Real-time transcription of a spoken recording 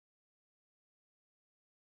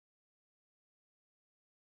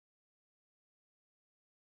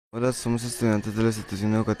Hola, somos estudiantes de la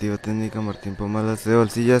Institucion Educativa Tecnica Pomala, sede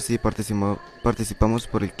BALSILLAS y participamos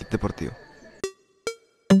por el kit deportivo.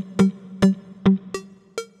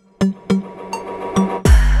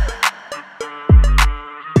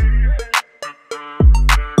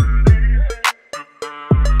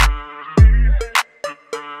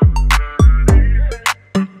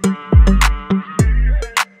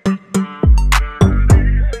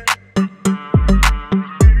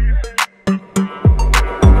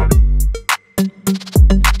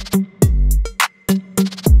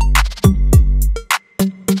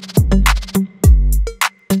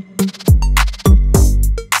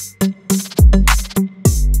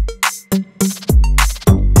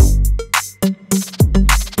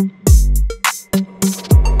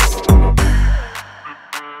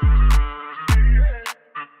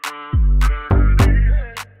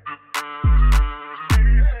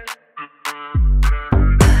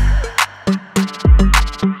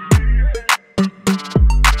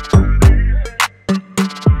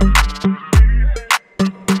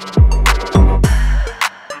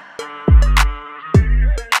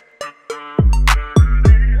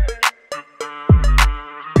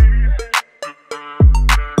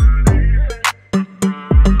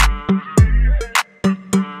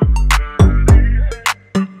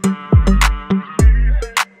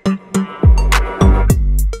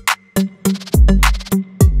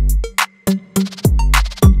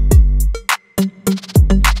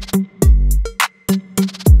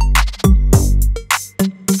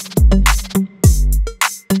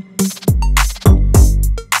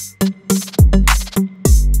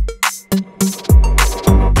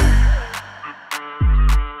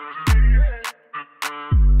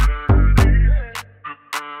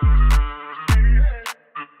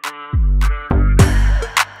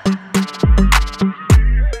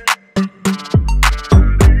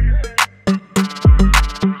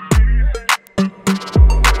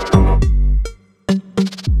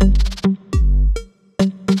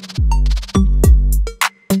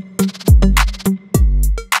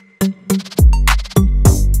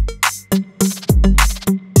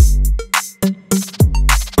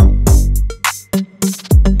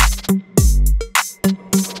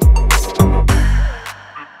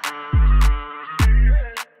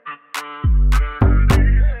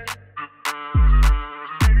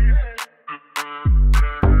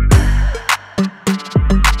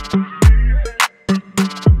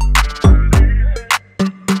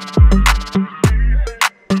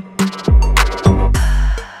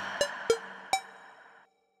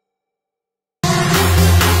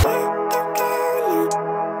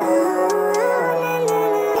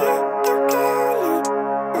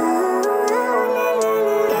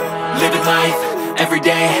 Living life, every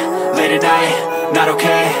day, late at night, not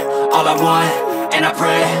okay. All I want, and I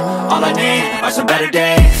pray, all I need are some better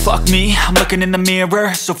days. Fuck me, I'm looking in the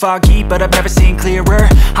mirror, so foggy, but I've never seen clearer.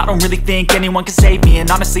 I don't really think anyone can save me, and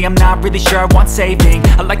honestly I'm not really sure I want saving.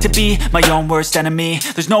 I like to be my own worst enemy.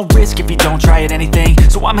 There's no risk if you don't try at anything,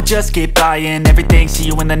 so I'ma just keep buying everything. See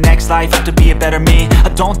you in the next life, have to be a better me. I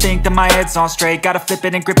don't think that my head's on straight, gotta flip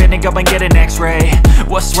it and grip it and go and get an x-ray.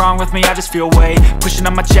 What's wrong with me? I just feel weight pushing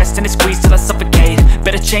on my chest and it squeezes till I suffocate.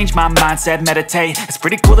 Better change my mindset, meditate. It's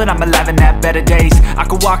pretty cool that I'm alive and have better days. I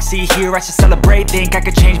could walk, see, hear, I should celebrate. Think I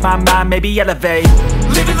could change my mind, maybe elevate.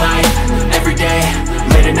 Living life, every day,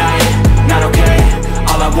 late at night, not okay.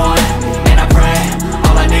 All I want, and I pray,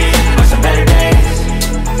 all I need are some better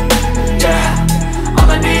days. Yeah, all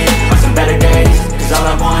I need are some better days. Cause all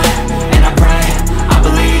I want, and I pray, I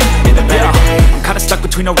believe in the better days. I'm kinda stuck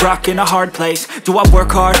between a rock and a hard place. Do I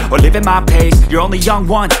work hard or live at my pace? You're only young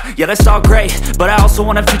once, yeah that's all great, but I also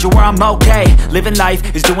want a future where I'm okay. Living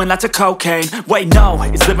life is doing lots of cocaine. Wait no,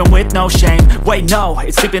 it's living with no shame. Wait no,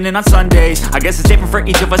 it's sleeping in on Sundays. I guess it's different for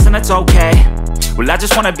each of us and that's okay. Well I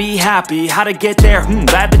just wanna be happy, how to get there?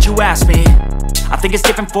 Glad that you asked me. I think it's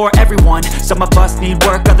different for everyone. Some of us need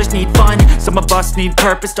work, others need fun. Some of us need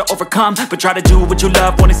purpose to overcome. But try to do what you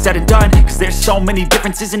love when it's said and done. Cause there's so many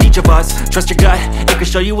differences in each of us. Trust your gut, it can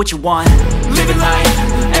show you what you want. Living life,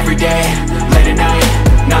 every day, late at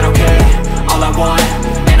night, not okay. All I want,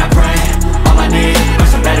 and I pray, all I need are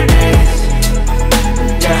some better days.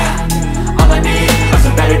 Yeah, all I need are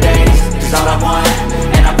some better days. Cause all I want,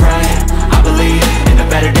 and I pray, I believe in the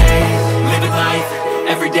better days. Living life,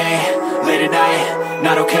 every day, late at night,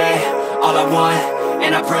 not okay. All I want,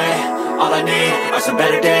 and I pray, all I need are some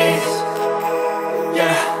better days.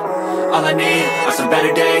 Yeah, all I need are some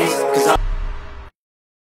better days. Cause